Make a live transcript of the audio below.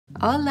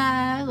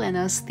Hola,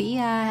 buenos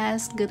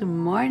dias, good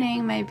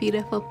morning, my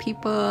beautiful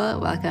people.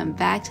 Welcome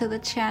back to the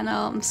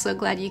channel. I'm so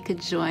glad you could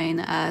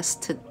join us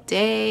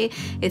today.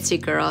 It's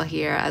your girl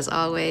here, as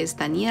always,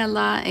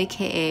 Daniela,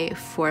 aka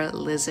For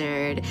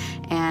Lizard.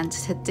 And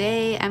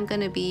today I'm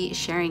going to be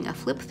sharing a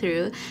flip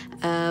through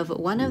of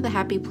one of the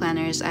happy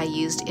planners I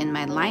used in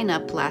my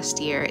lineup last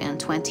year in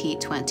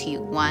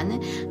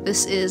 2021.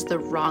 This is the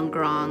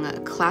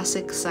Rongrong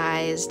classic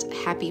sized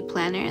happy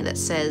planner that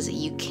says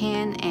you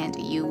can and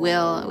you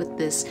will, with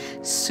this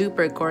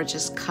super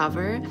gorgeous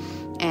cover.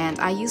 And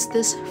I use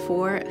this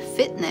for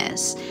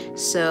fitness.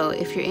 So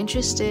if you're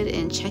interested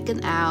in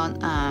checking out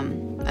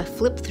a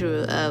flip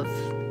through of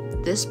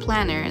this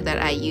planner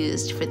that I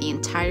used for the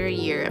entire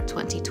year of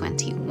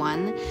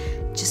 2021,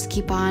 just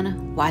keep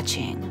on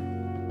watching.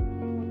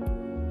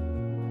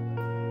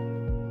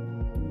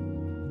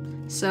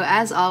 So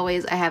as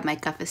always, I have my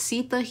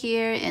cafecito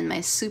here in my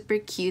super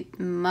cute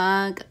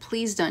mug.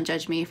 Please don't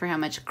judge me for how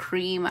much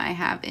cream I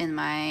have in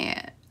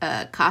my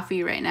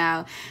coffee right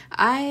now.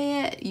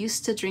 I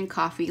used to drink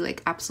coffee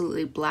like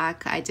absolutely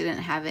black. I didn't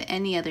have it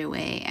any other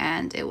way,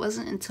 and it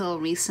wasn't until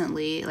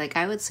recently, like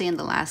I would say in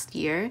the last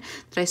year,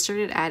 that I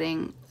started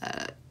adding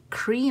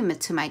cream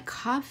to my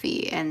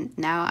coffee, and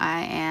now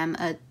I am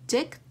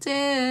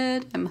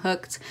addicted. I'm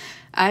hooked.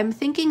 I'm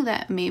thinking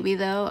that maybe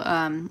though,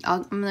 I'm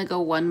gonna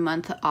go 1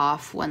 month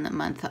off, 1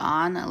 month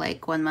on.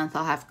 Like 1 month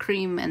I'll have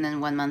cream, and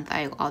then 1 month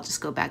I'll just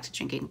go back to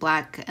drinking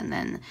black, and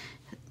then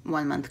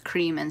 1 month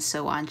cream, and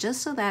so on,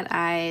 just so that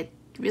I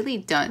really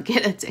don't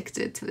get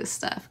addicted to this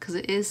stuff, because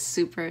it is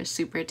super,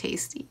 super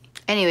tasty.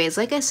 Anyways,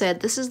 like I said,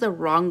 this is the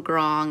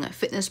Rongrong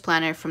Fitness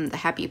Planner from the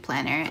Happy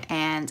Planner,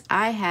 and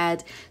I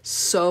had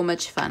so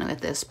much fun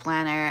with this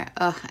planner.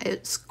 Oh,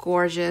 it's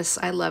gorgeous.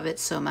 I love it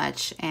so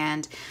much.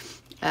 And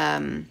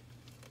a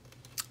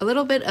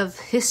little bit of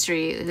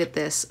history with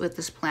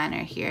this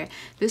planner here.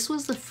 This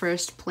was the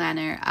first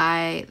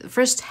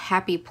first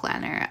happy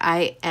planner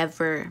I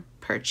ever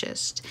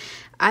purchased.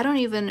 I don't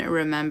even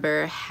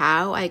remember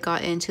how I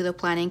got into the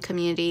planning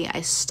community.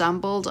 I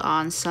stumbled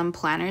on some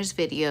planner's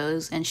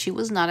videos, and she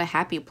was not a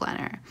happy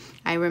planner.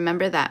 I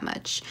remember that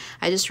much.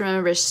 I just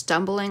remember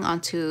stumbling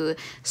onto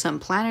some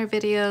planner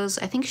videos.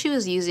 I think she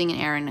was using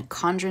an Erin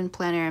Condren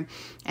planner,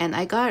 and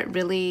I got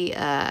really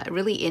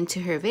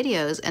into her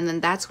videos. And then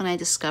that's when I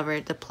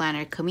discovered the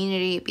planner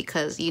community,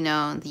 because, you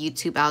know, the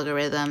YouTube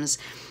algorithms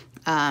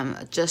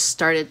just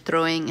started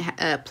throwing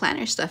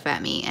planner stuff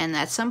at me. And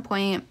at some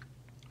point,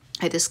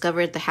 I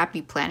discovered the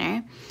Happy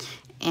Planner,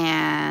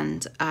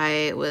 and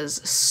I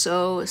was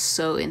so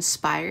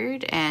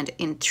inspired and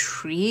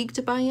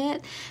intrigued by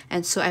it.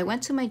 And so I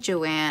went to my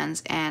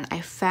Joann's, and I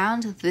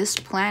found this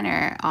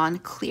planner on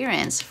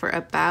clearance for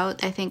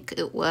about, I think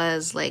it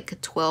was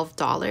like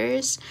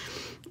 $12.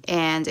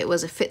 And it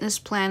was a fitness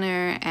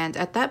planner. And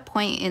at that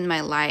point in my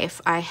life,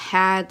 I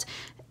had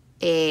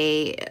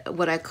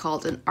what I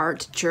called an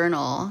art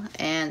journal,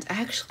 and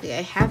actually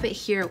I have it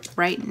here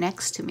right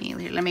next to me.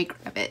 Here, let me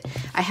grab it.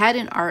 I had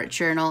an art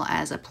journal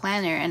as a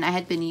planner, and I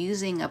had been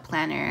using a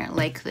planner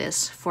like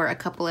this for a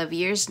couple of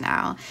years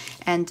now.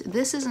 And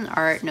this is an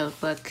art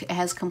notebook. It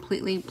has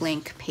completely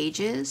blank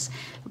pages,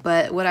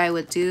 but what I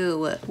would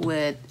do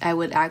I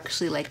would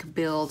actually like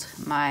build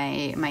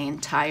my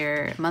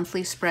entire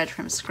monthly spread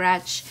from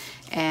scratch,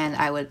 and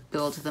I would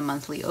build the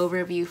monthly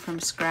overview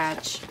from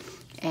scratch.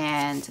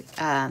 And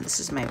this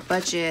is my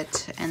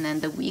budget, and then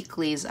the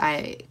weeklies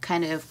I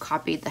kind of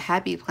copied the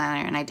Happy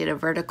Planner, and I did a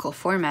vertical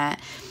format.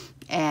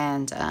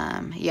 And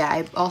yeah,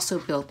 I also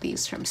built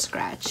these from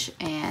scratch,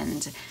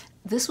 and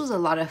this was a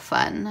lot of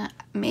fun.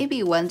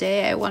 Maybe one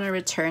day I want to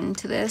return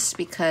to this,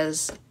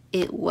 because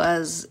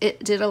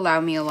it did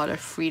allow me a lot of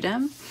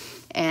freedom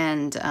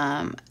and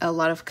a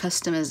lot of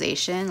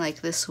customization. Like,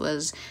 this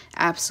was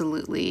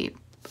absolutely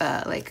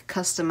like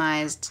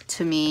customized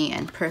to me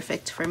and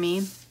perfect for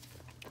me.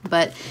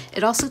 But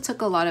it also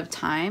took a lot of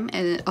time,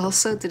 and it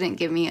also didn't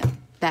give me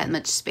that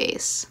much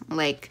space.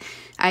 Like,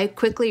 I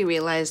quickly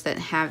realized that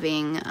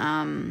having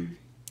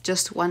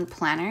just one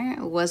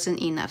planner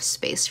wasn't enough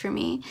space for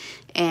me,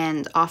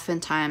 and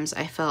oftentimes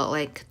I felt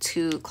like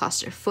too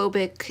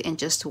claustrophobic in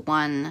just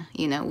one,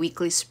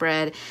 weekly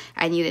spread.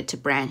 I needed to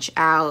branch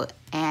out,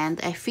 and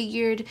I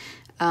figured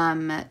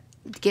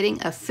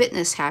getting a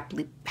fitness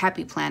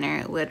happy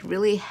planner would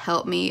really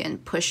help me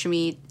and push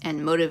me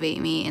and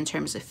motivate me in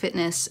terms of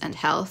fitness and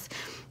health.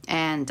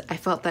 And I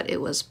felt that it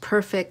was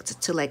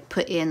perfect to like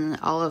put in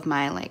all of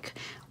my like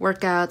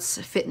workouts,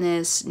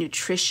 fitness,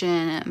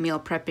 nutrition, meal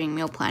prepping,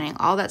 meal planning,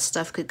 all that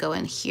stuff could go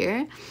in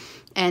here.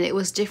 And it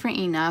was different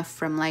enough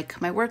from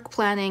like my work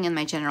planning and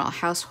my general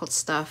household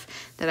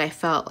stuff that I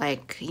felt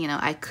like,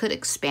 I could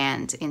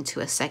expand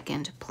into a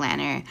second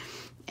planner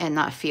and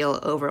not feel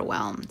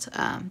overwhelmed.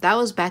 That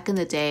was back in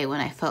the day when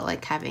I felt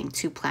like having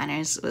two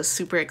planners was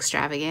super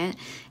extravagant.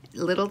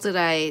 Little did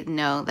I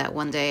know that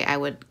one day I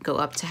would go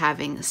up to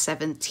having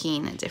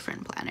 17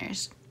 different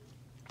planners.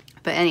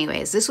 But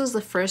anyways, this was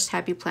the first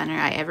happy planner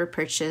I ever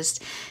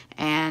purchased,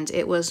 and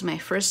it was my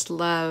first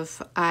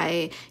love.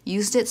 I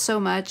used it so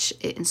much,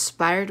 it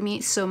inspired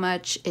me so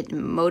much, it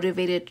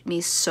motivated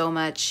me so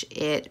much,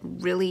 it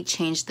really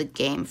changed the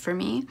game for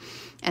me.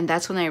 And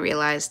that's when I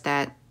realized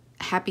that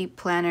happy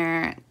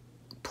planner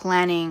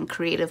planning,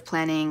 creative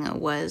planning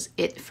was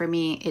it for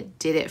me. It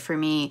did it for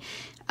me.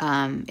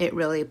 It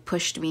really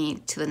pushed me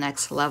to the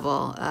next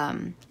level.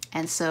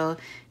 And so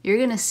you're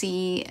gonna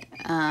see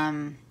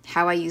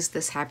how I use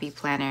this happy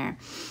planner,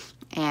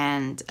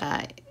 and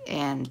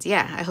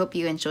yeah, I hope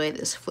you enjoy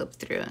this flip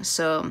through.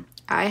 So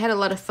I had a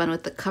lot of fun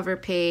with the cover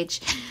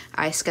page.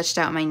 I sketched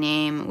out my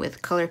name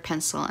with color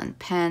pencil and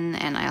pen,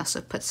 and I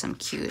also put some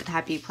cute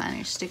happy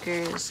planner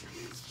stickers.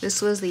 This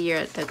was the year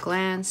at a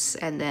glance,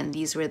 and then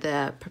these were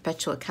the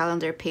perpetual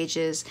calendar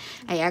pages.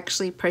 I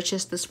actually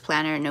purchased this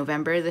planner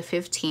November the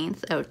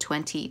 15th of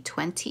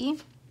 2020,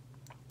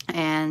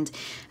 and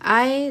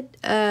I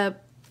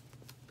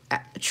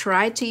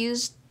tried to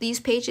use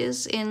these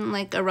pages in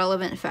like a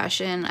relevant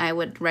fashion. I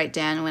would write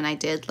down when I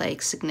did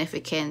like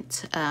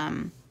significant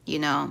you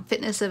know,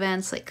 fitness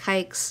events like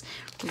hikes,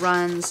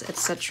 runs,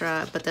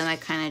 etc. But then I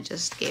kind of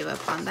just gave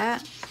up on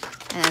that.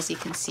 And as you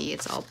can see,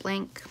 it's all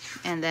blank.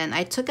 And then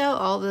I took out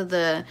all of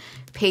the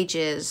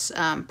pages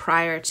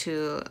prior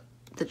to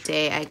the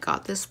day I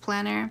got this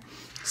planner.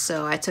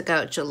 So I took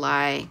out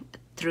July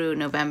through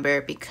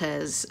November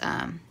because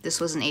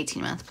this was an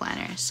 18-month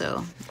planner.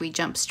 So we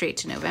jump straight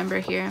to November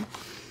here.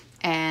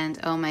 And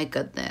oh my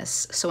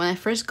goodness. So when I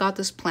first got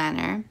this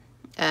planner,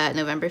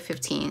 November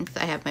 15th,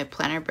 I have my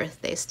planner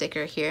birthday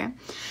sticker here.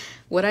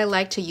 What I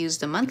like to use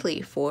the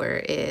monthly for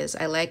is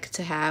I like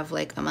to have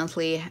like a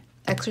monthly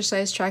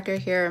exercise tracker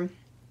here,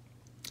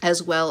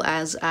 as well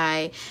as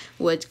I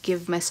would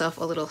give myself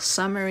a little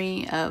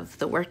summary of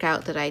the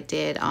workout that I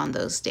did on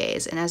those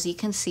days. And as you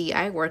can see,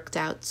 I worked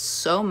out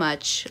so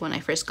much when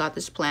I first got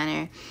this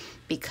planner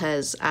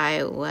because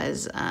I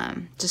was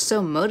just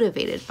so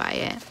motivated by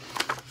it.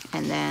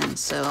 And then,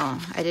 so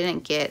I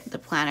didn't get the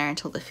planner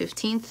until the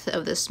 15th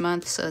of this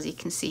month. So as you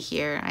can see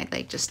here, I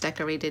like just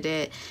decorated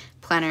it,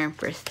 planner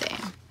birthday.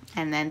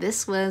 And then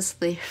this was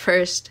the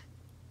first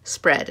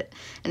spread.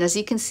 And as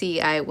you can see,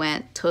 I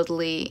went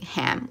totally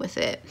ham with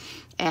it.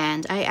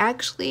 And I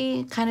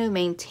actually kind of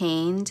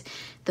maintained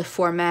the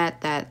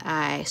format that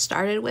I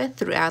started with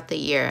throughout the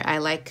year. I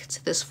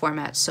liked this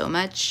format so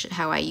much,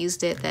 how I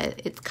used it,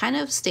 that it kind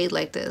of stayed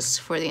like this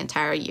for the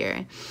entire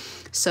year.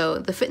 So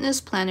the fitness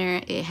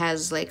planner, it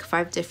has like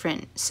 5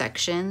 different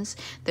sections.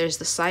 There's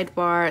the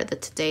sidebar, the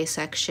today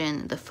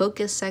section, the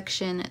focus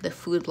section, the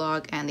food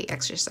log, and the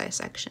exercise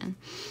section.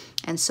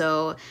 And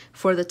so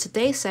for the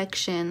today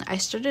section, I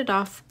started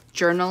off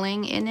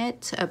journaling in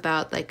it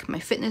about like my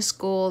fitness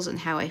goals and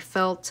how I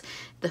felt.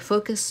 The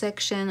focus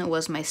section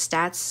was my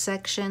stats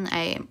section.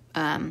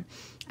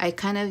 I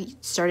kind of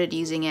started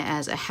using it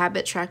as a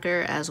habit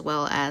tracker, as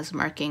well as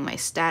marking my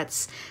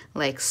stats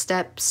like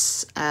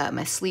steps,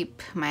 my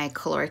sleep, my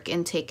caloric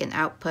intake and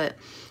output.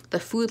 The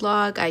food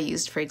log I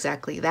used for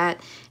exactly that.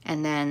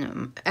 And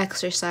then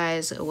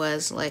exercise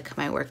was like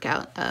my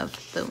workout of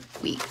the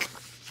week.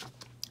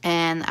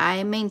 And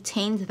I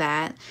maintained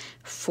that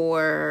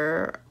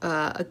for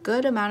a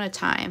good amount of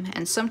time.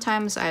 And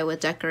sometimes I would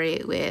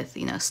decorate with,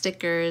 you know,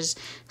 stickers.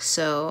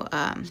 So,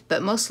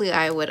 but mostly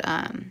I would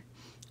kind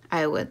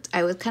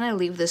of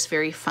leave this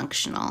very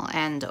functional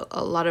and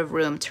a lot of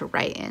room to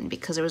write in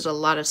because there was a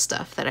lot of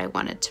stuff that I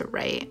wanted to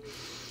write.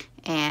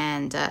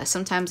 And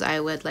sometimes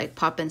I would like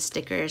pop in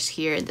stickers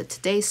here in the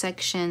today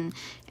section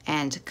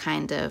and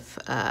kind of,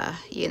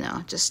 you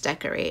know, just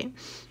decorate.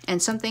 And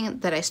something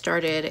that I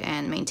started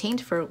and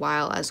maintained for a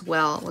while as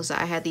well was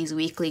that I had these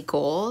weekly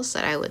goals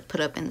that I would put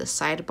up in the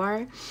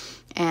sidebar.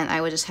 And I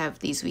would just have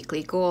these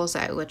weekly goals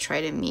that I would try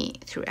to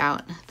meet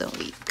throughout the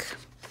week.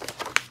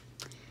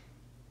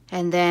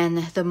 And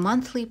then the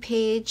monthly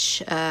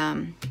page,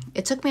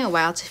 it took me a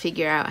while to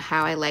figure out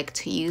how I like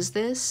to use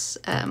this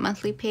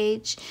monthly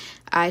page.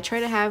 I try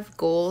to have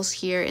goals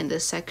here in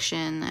this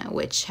section,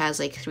 which has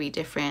like 3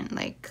 different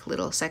like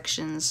little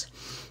sections.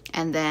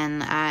 And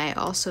then I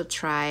also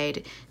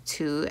tried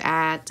to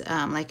add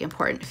like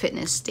important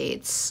fitness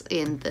dates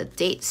in the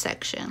date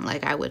section.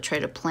 Like I would try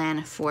to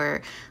plan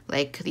for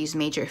like these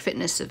major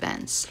fitness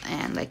events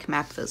and like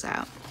map those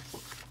out.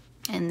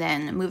 And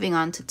then moving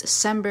on to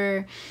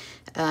December,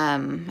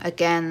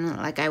 again,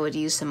 like I would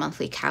use the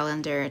monthly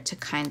calendar to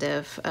kind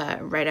of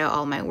write out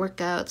all my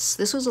workouts.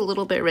 This was a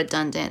little bit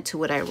redundant to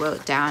what I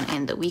wrote down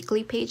in the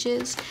weekly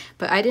pages,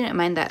 but I didn't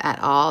mind that at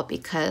all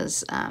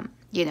because,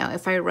 you know,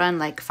 if I run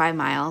like 5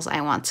 miles,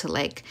 I want to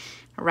like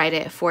write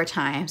it 4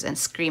 times and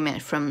scream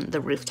it from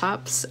the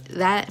rooftops.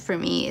 That for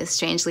me is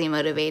strangely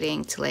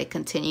motivating to like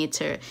continue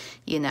to,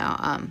 you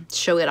know,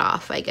 show it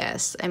off, I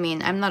guess. I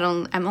mean, I'm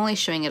only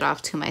showing it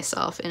off to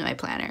myself in my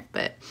planner,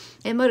 but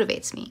it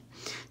motivates me.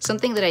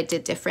 Something that I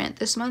did different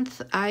this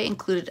month, I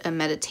included a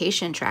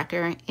meditation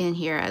tracker in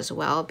here as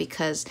well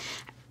because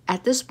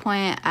at this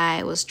point,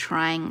 I was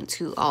trying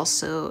to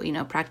also,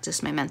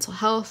 practice my mental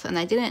health, and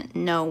I didn't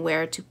know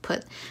where to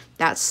put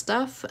that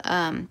stuff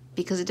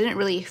because it didn't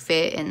really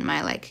fit in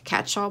my like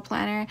catch-all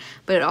planner,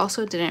 but it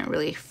also didn't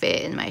really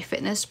fit in my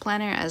fitness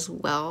planner as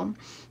well.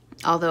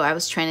 Although I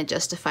was trying to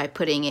justify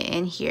putting it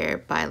in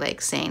here by like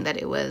saying that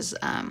it was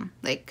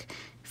like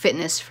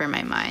fitness for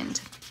my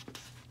mind.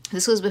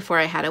 This was before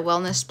I had a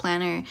wellness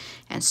planner,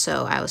 and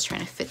so I was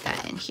trying to fit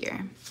that in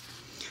here.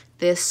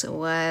 This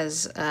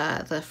was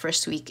the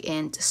first week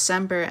in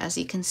December. As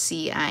you can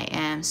see, I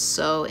am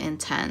so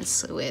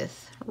intense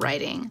with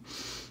writing.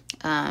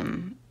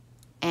 And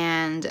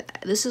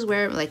this is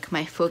where like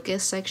my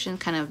focus section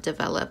kind of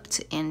developed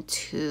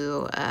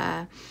into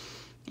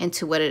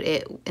what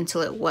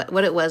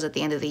it was at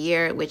the end of the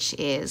year, which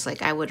is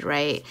like I would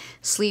write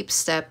sleep,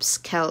 steps,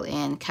 cal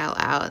in, cal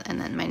out, and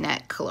then my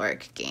net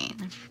caloric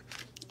gain.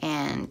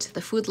 And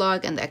the food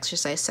log and the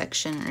exercise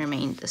section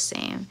remained the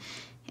same.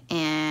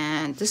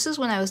 And this is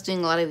when I was doing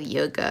a lot of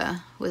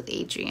yoga with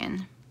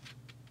Adrian.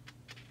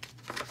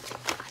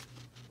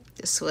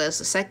 This was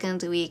the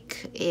second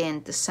week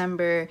in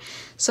December.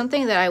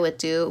 Something that I would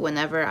do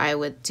whenever I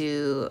would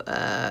do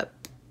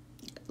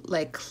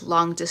like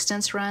long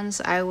distance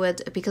runs,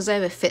 because I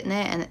have a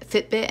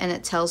Fitbit and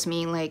it tells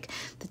me like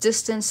the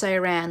distance I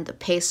ran, the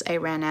pace I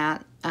ran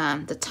at,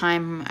 the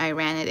time I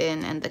ran it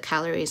in, and the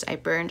calories I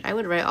burned. I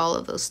would write all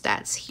of those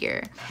stats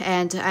here.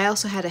 And I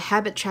also had a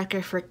habit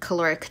tracker for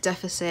caloric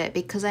deficit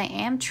because I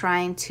am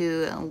trying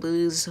to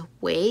lose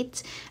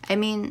weight. I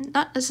mean,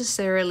 not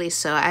necessarily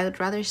so. I would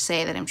rather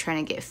say that I'm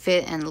trying to get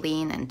fit and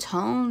lean and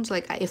toned.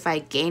 Like if I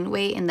gain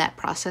weight in that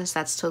process,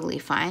 that's totally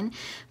fine.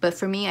 But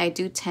for me, I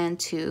do tend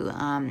to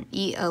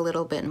eat a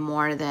little bit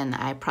more than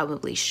I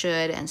probably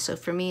should. And so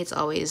for me, it's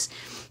always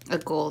a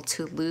goal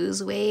to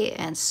lose weight.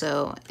 And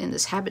so in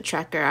this habit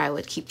tracker, I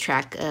would keep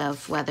track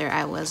of whether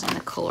I was in a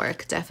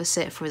caloric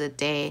deficit for the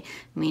day,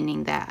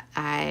 meaning that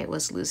I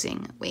was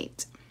losing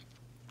weight.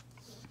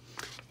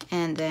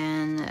 And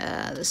then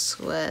this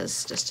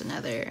was just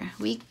another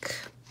week.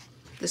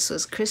 This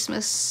was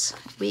Christmas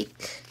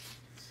week,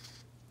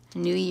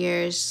 New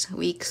Year's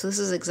week. So this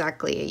is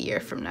exactly a year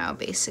from now,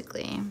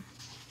 basically.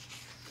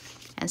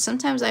 And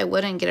sometimes I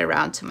wouldn't get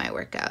around to my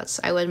workouts.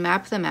 I would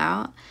map them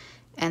out,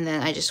 and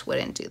then I just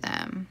wouldn't do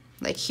them.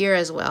 Like here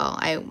as well,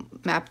 I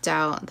mapped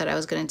out that I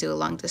was going to do a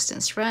long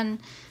distance run,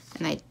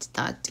 and I did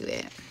not do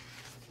it.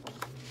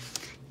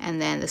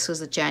 And then this was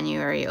the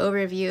January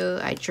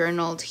overview. I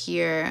journaled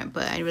here,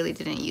 but I really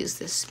didn't use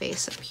this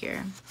space up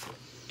here.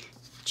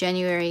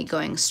 January,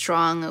 going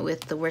strong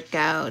with the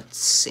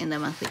workouts in the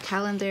monthly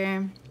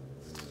calendar.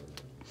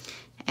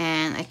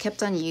 And I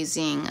kept on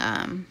using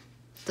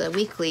the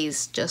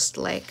weeklies just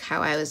like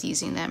how I was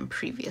using them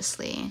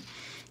previously.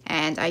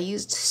 And I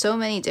used so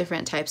many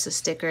different types of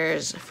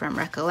stickers, from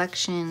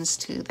recollections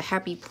to the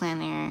happy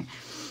planner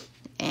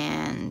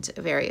and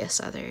various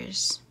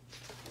others.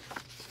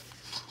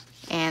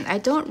 And I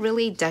don't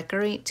really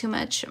decorate too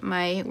much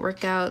my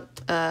workout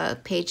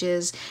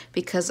pages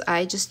because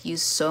I just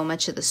use so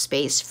much of the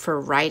space for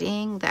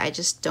writing that I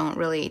just don't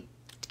really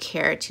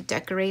care to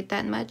decorate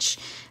that much.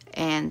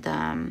 And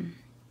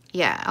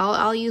yeah,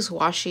 I'll use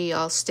washi,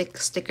 I'll stick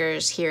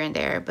stickers here and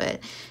there, but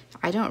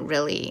I don't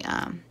really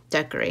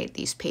decorate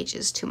these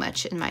pages too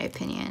much, in my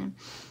opinion.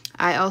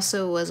 I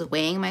also was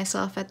weighing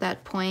myself at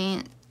that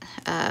point.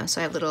 So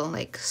I have little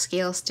like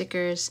scale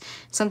stickers.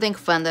 Something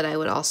fun that I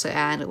would also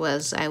add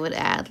was I would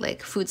add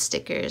like food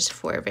stickers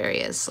for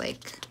various,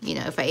 like, you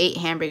know, if I ate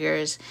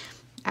hamburgers,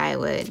 I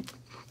would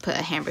put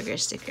a hamburger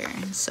sticker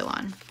and so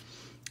on.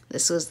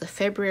 This was the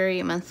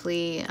February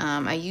monthly.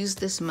 I used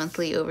this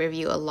monthly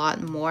overview a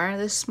lot more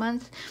this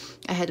month.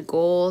 I had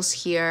goals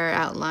here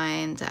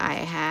outlined. I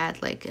had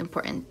like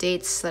important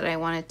dates that I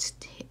wanted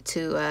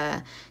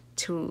to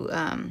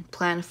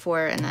plan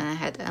for, and then I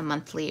had a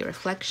monthly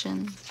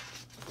reflection.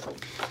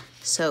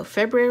 So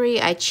February,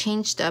 I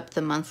changed up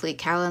the monthly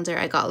calendar.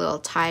 I got a little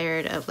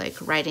tired of like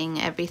writing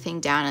everything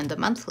down in the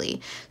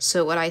monthly.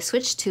 So what I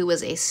switched to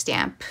was a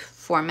stamp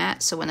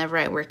format. So whenever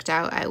I worked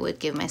out, I would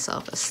give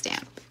myself a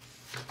stamp.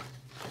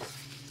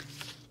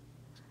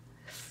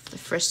 The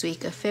first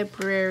week of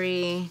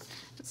February,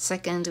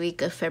 second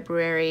week of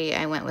February,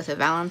 I went with a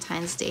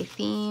Valentine's Day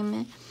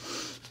theme.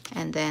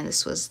 And then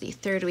this was the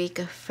third week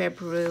of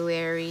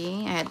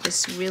February. I had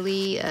this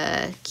really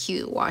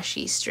cute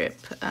washi strip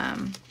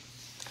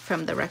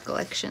from the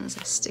Recollections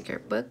sticker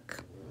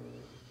book.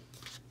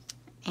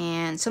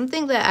 And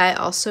something that I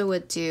also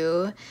would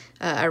do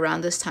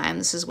around this time,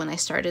 this is when I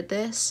started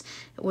this,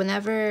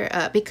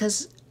 whenever,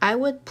 because I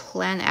would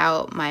plan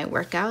out my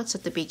workouts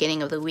at the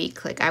beginning of the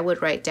week. Like I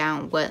would write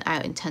down what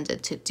I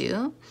intended to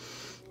do.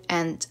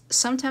 And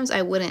sometimes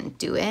I wouldn't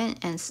do it,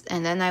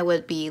 and then I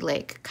would be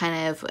like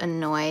kind of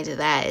annoyed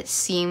that it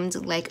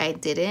seemed like I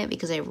didn't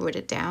because I wrote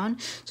it down.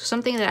 So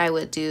something that I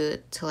would do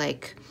to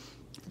like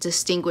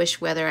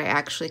distinguish whether I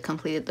actually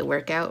completed the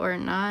workout or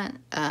not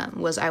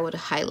was I would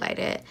highlight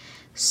it.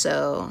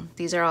 So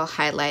these are all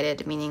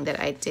highlighted, meaning that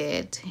I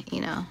did,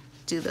 you know,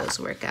 do those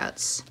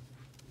workouts.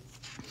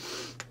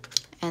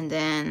 And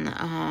then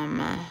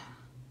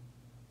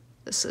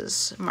this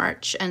is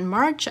March. And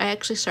March, I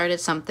actually started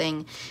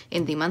something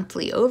in the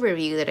monthly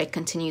overview that I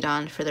continued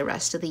on for the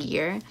rest of the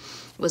year.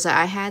 Was that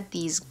I had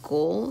these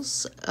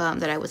goals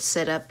that I would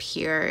set up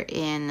here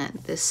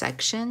in this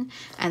section,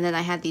 and then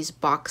I had these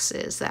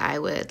boxes that I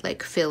would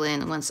like fill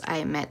in once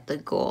I met the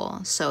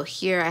goal. So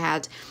here I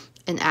had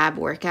an ab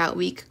workout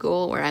week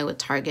goal where I would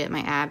target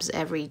my abs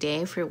every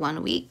day for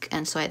 1 week,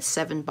 and so I had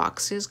 7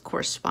 boxes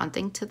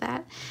corresponding to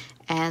that.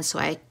 And so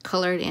I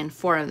colored in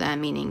 4 of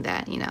them, meaning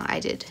that, you know, I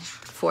did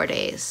 4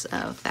 days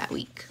of that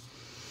week.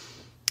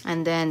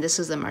 And then this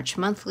is the March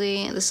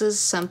monthly. This is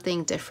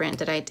something different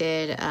that I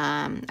did.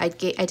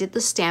 I did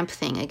the stamp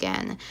thing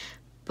again,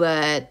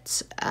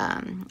 but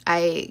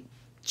I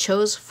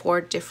chose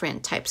 4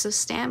 different types of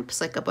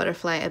stamps, like a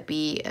butterfly, a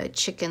bee, a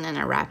chicken, and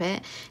a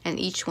rabbit. And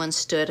each one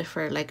stood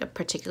for like a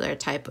particular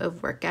type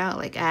of workout,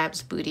 like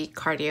abs, booty,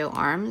 cardio,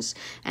 arms.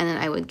 And then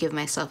I would give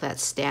myself that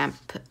stamp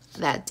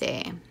that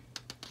day.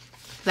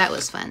 That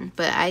was fun,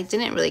 but I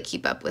didn't really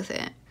keep up with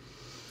it.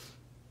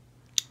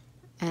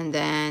 And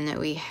then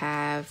we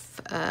have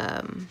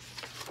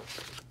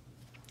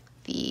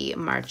the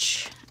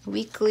March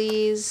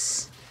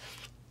weeklies.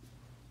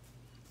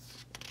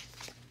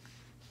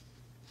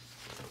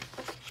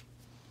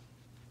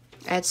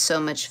 I had so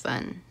much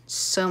fun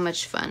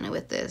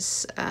with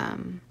this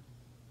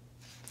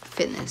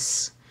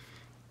fitness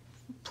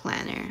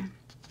planner.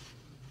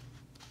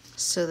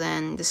 So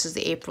then this is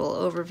the April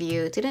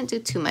overview. Didn't do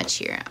too much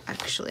here,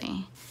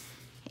 actually.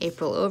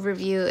 April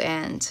overview,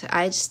 and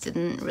I just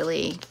didn't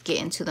really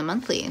get into the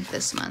monthly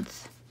this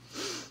month.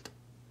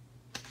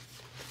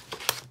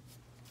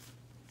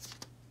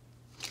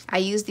 I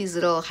used these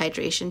little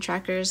hydration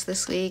trackers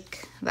this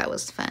week. That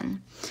was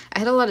fun. I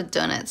had a lot of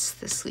donuts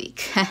this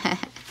week.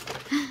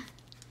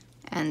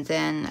 And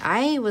then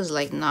I was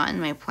like not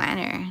in my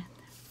planner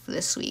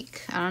this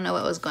week. I don't know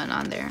what was going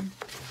on there.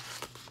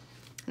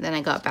 And then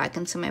I got back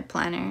into my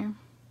planner.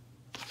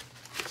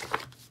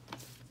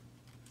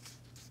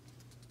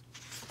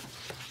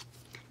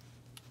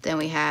 Then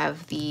we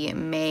have the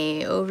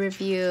May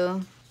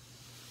overview.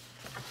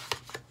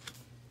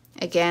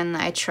 Again,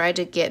 I tried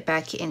to get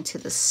back into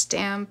the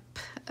stamp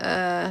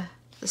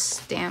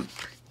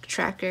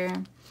tracker.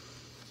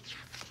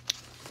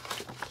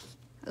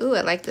 Ooh,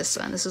 I like this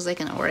one. This was like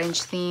an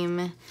orange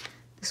theme.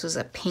 This was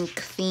a pink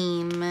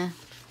theme.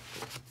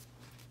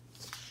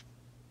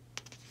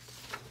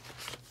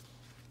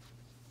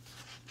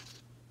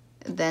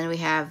 Then we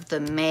have the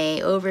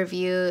May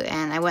overview,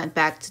 and I went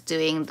back to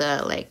doing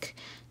the like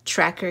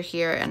tracker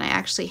here, and I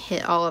actually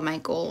hit all of my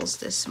goals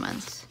this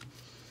month.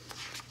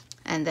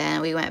 And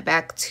then we went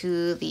back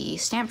to the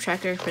stamp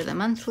tracker for the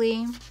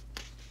monthly.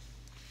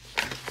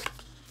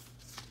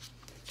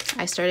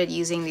 I started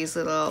using these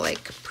little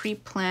like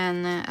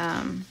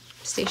pre-plan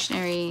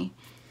stationery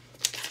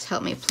to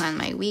help me plan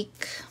my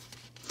week.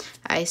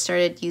 I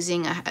started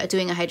using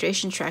doing a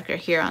hydration tracker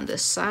here on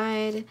this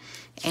side,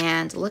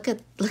 and look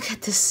at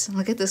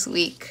this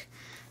week.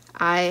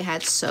 I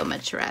had so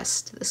much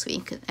rest this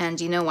week, and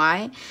you know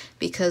why?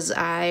 Because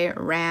I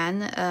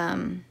ran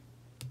an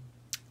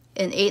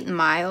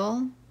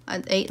 8-mile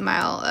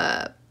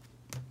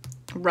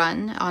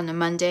run on a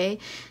Monday.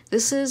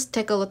 This is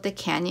Tecolote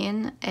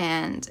Canyon,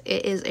 and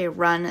it is a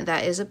run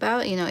that is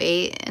about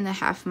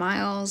 8.5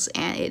 miles,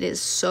 and it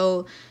is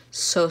so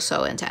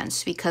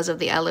intense because of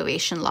the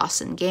elevation loss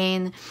and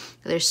gain.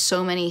 There's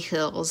so many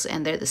hills,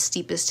 and they're the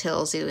steepest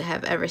hills you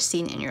have ever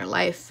seen in your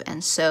life.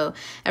 And so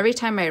every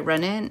time I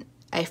run it,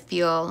 I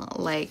feel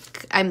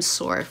like I'm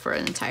sore for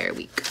an entire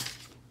week.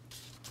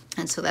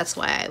 And so that's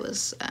why I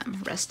was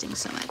resting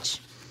so much.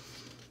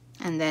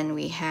 And then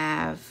we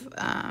have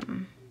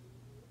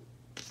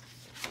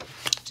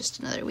just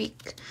another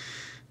week.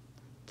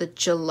 The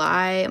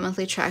July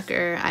monthly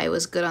tracker, I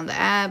was good on the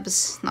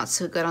abs, not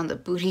so good on the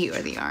booty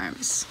or the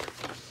arms.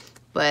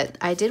 But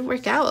I did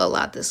work out a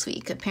lot this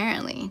week,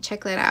 apparently.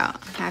 Check that out.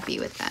 I'm happy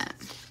with that.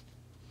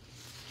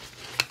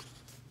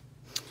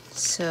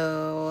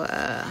 So,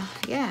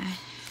 yeah.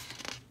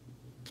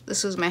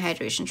 This was my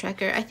hydration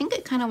tracker. I think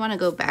I kind of want to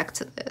go back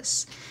to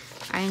this.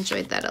 I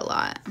enjoyed that a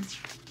lot.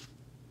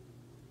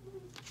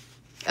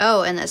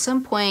 Oh, and at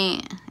some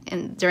point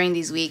during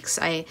these weeks,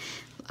 I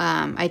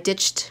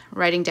ditched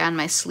writing down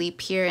my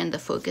sleep here in the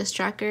focus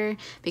tracker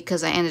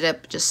because I ended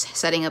up just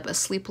setting up a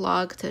sleep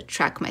log to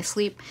track my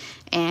sleep,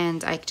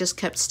 and I just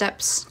kept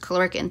steps,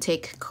 caloric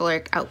intake,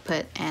 caloric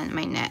output, and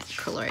my net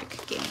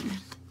caloric gain.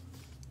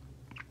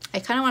 I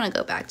kind of want to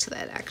go back to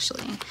that,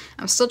 actually.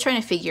 I'm still trying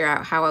to figure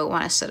out how I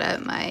want to set up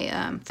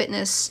my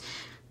fitness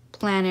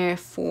planner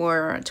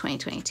for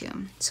 2022.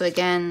 So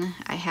again,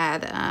 I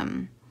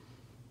had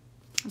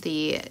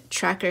the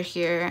tracker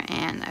here,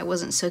 and I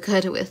wasn't so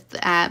good with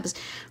the abs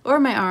or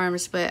my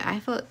arms, but I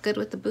felt good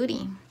with the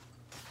booty.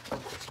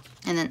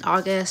 And then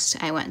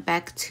August, I went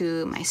back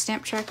to my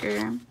stamp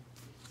tracker,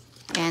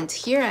 and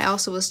here I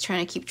also was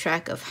trying to keep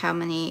track of how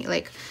many,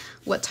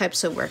 what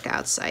types of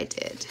workouts I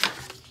did.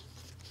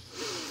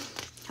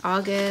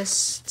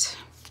 August,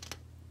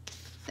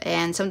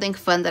 And something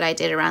fun that I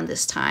did around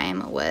this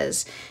time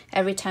was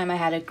every time I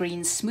had a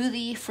green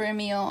smoothie for a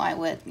meal, I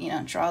would, you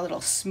know, draw a little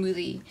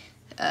smoothie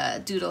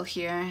doodle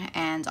here.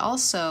 And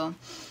also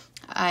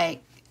I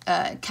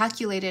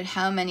calculated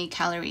how many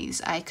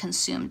calories I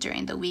consumed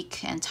during the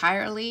week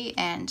entirely,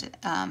 and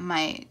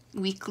my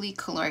weekly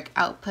caloric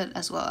output,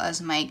 as well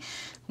as my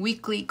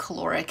weekly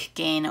caloric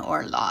gain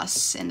or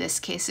loss. In this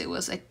case, it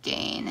was a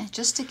gain,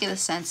 just to get a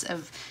sense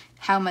of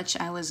how much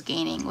I was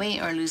gaining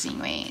weight or losing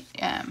weight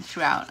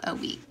throughout a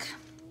week.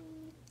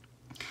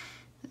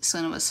 This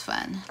one was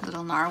fun.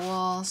 Little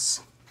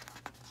narwhals.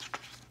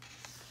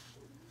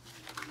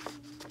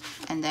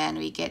 And then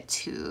we get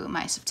to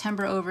my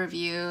September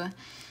overview.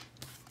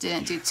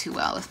 Didn't do too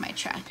well with my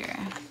tracker.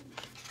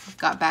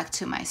 Got back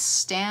to my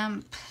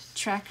stamp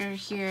tracker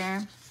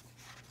here.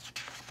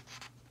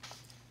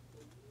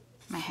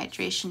 My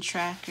hydration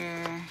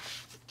tracker.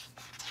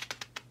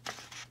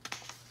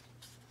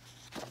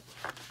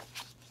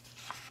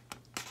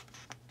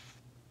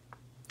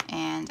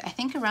 And I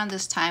think around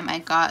this time I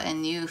got a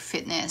new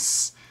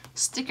fitness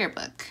sticker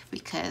book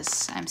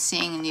because I'm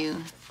seeing new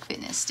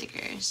fitness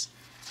stickers.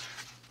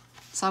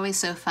 It's always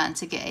so fun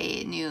to get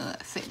a new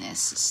fitness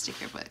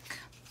sticker book.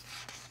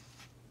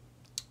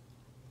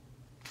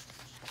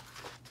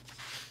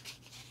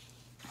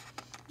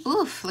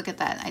 Oof, look at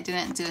that. I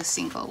didn't do a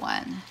single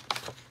one.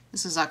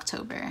 This was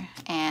October,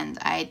 and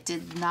I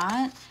did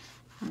not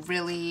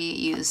really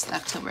use the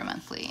October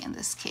monthly in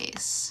this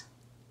case.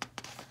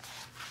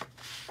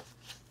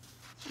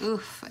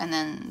 Oof, and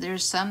then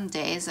there's some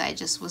days I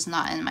just was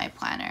not in my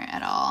planner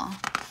at all.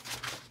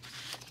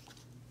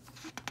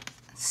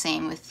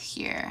 Same with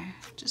here,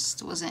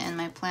 just wasn't in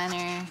my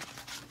planner.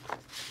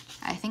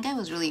 I think I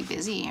was really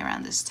busy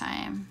around this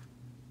time.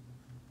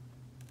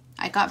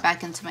 I got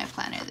back into my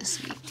planner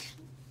this week.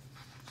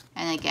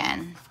 And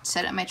again,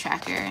 set up my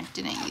tracker,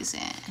 didn't use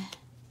it.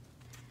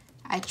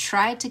 I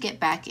tried to get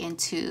back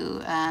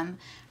into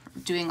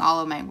doing all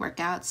of my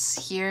workouts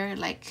here,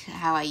 like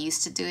how I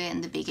used to do it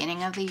in the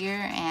beginning of the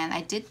year, and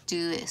I did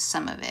do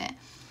some of it,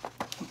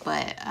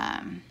 but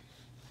I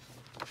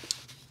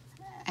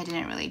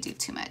didn't really do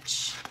too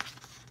much.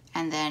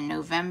 And then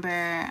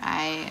November,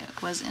 I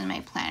was in my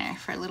planner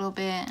for a little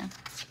bit,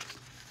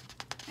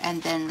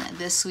 and then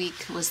this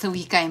week was the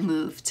week I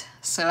moved,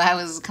 so I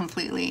was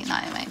completely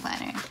not in my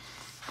planner.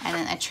 And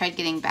then I tried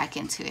getting back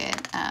into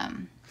it,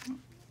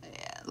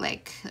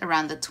 like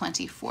around the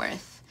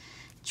 24th.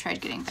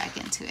 Tried getting back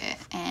into it,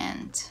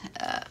 and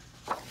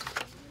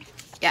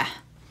yeah.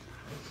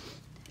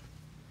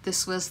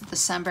 This was the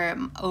December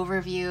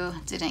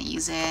overview, didn't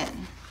use it.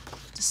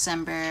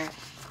 December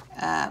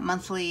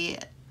monthly,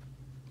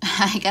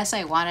 I guess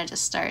I wanted to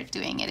start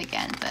doing it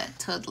again, but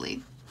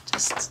totally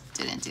just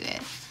didn't do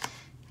it.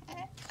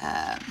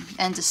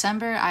 And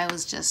December, I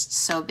was just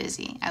so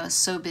busy. I was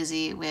so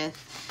busy with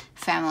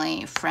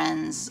family,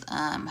 friends,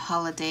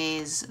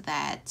 holidays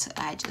that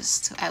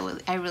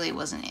I really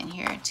wasn't in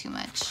here too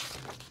much.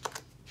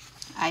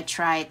 I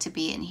tried to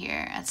be in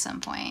here at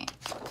some point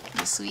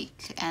this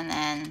week, and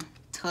then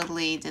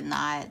totally did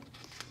not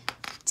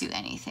do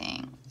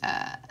anything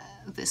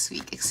this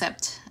week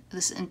except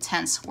this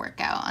intense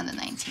workout on the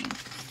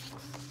 19th.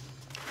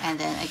 And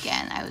then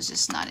again, I was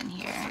just not in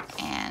here,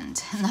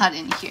 and not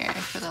in here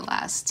for the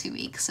last 2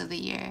 weeks of the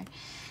year.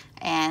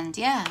 And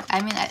yeah,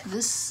 I mean,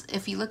 this,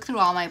 if you look through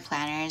all my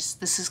planners,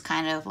 this is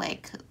kind of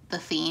like the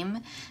theme.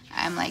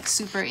 I'm like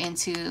super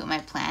into my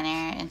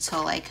planner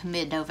until like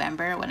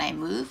mid-November when I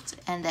moved,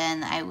 and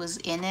then I was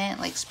in it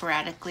like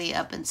sporadically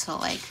up until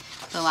like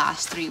the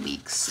last 3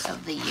 weeks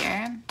of the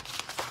year,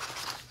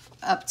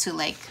 up to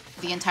like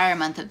the entire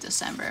month of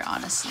December,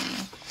 honestly.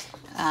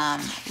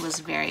 It was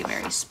very,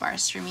 very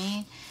sparse for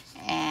me,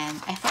 and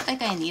I felt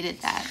like I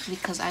needed that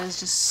because I was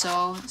just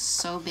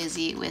so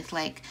busy with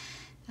like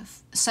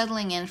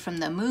settling in from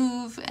the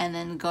move and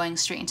then going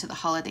straight into the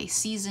holiday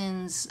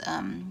seasons,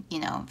 you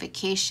know,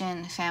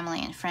 vacation,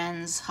 family and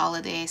friends,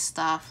 holiday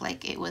stuff.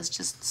 Like, it was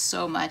just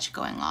so much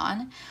going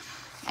on.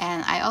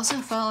 And I also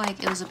felt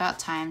like it was about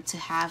time to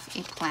have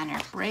a planner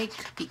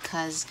break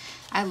because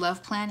I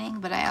love planning,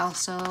 but I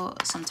also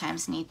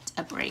sometimes need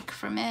a break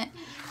from it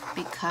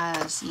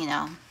because, you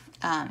know,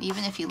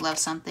 even if you love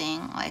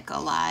something like a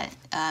lot,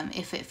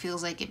 if it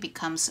feels like it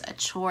becomes a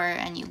chore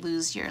and you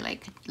lose your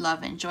like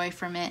love and joy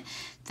from it,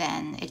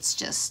 then it's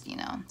just, you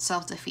know,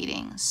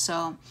 self-defeating.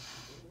 So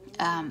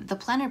the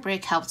planner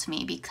break helped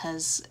me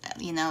because,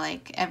 you know,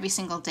 like every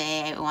single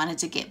day I wanted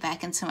to get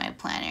back into my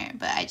planner,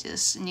 but I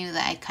just knew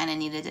that I kind of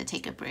needed to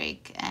take a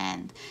break.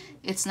 And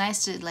it's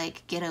nice to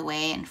like get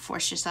away and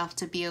force yourself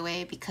to be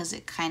away because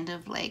it kind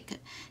of like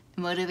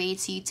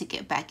motivates you to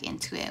get back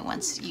into it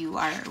once you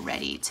are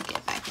ready to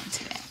get back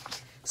into it.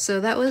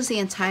 So that was the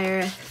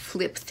entire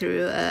flip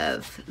through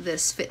of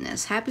this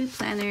fitness happy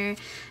planner,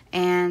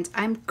 and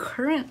I'm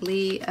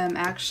currently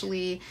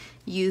actually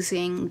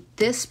using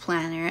this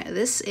planner.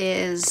 This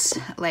is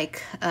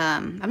like,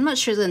 I'm not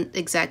sure the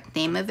exact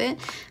name of it,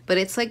 but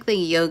it's like the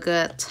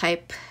yoga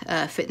type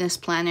fitness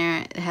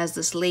planner. It has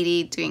this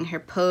lady doing her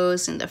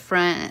pose in the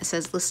front, and it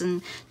says,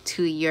 listen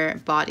to your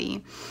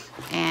body.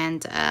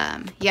 And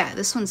yeah,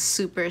 this one's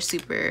super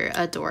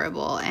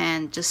adorable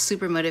and just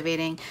super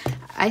motivating.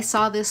 I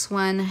saw this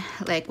one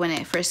like when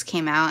it first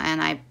came out,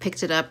 and I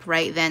picked it up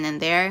right then and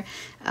there.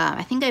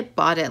 I think I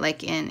bought it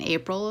like in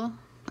April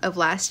of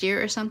last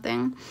year or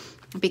something,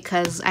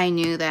 because I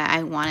knew that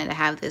I wanted to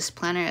have this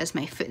planner as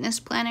my fitness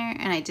planner,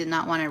 and I did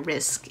not want to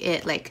risk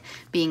it like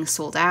being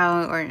sold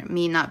out or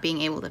me not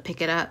being able to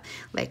pick it up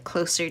like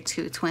closer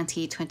to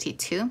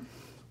 2022.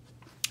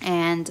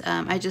 And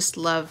I just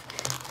love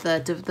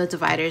the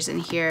dividers in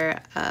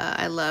here.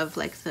 I love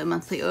like the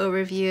monthly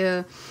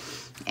overview,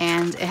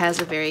 and it has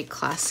a very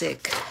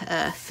classic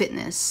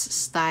fitness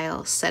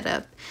style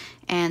setup.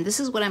 And this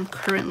is what I'm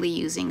currently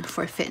using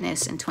for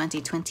fitness in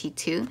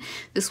 2022.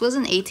 This was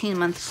an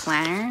 18-month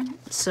planner,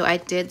 so I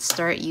did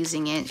start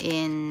using it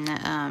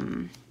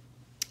in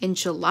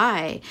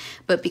July,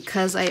 but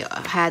because I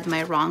had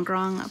my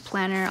Rongrong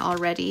planner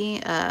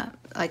already,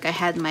 like I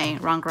had my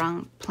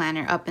Rongrong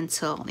planner up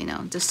until, you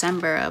know,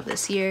 December of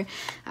this year,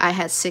 I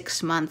had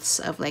 6 months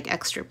of like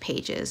extra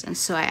pages. And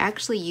so I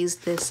actually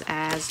used this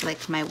as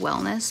like my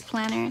wellness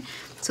planner.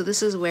 So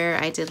this is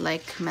where I did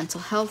like mental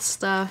health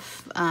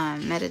stuff,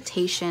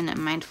 meditation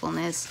and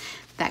mindfulness,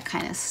 that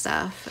kind of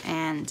stuff.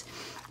 And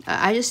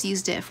I just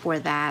used it for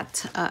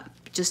that,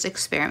 just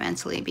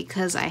experimentally,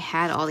 because I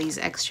had all these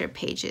extra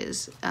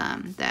pages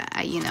that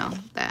I, you know,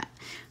 that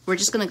were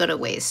just gonna go to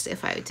waste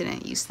if I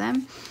didn't use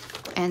them.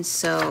 And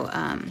so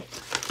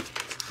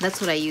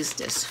that's what I used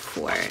this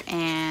for.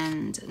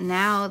 And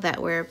now that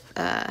we're,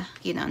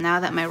 you know, now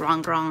that my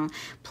Rongrong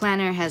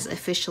planner has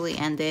officially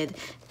ended,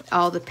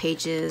 all the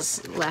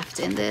pages left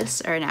in this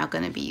are now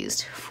going to be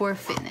used for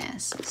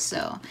fitness.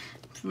 So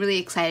really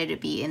excited to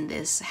be in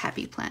this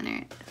happy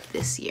planner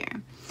this year.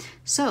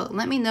 So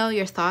let me know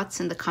your thoughts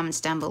in the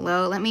comments down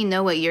below. Let me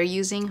know what you're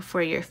using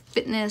for your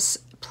fitness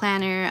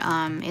planner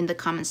in the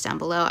comments down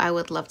below. I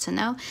would love to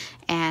know.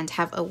 And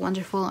have a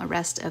wonderful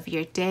rest of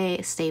your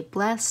day. Stay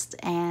blessed,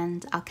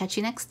 and I'll catch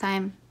you next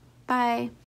time. Bye.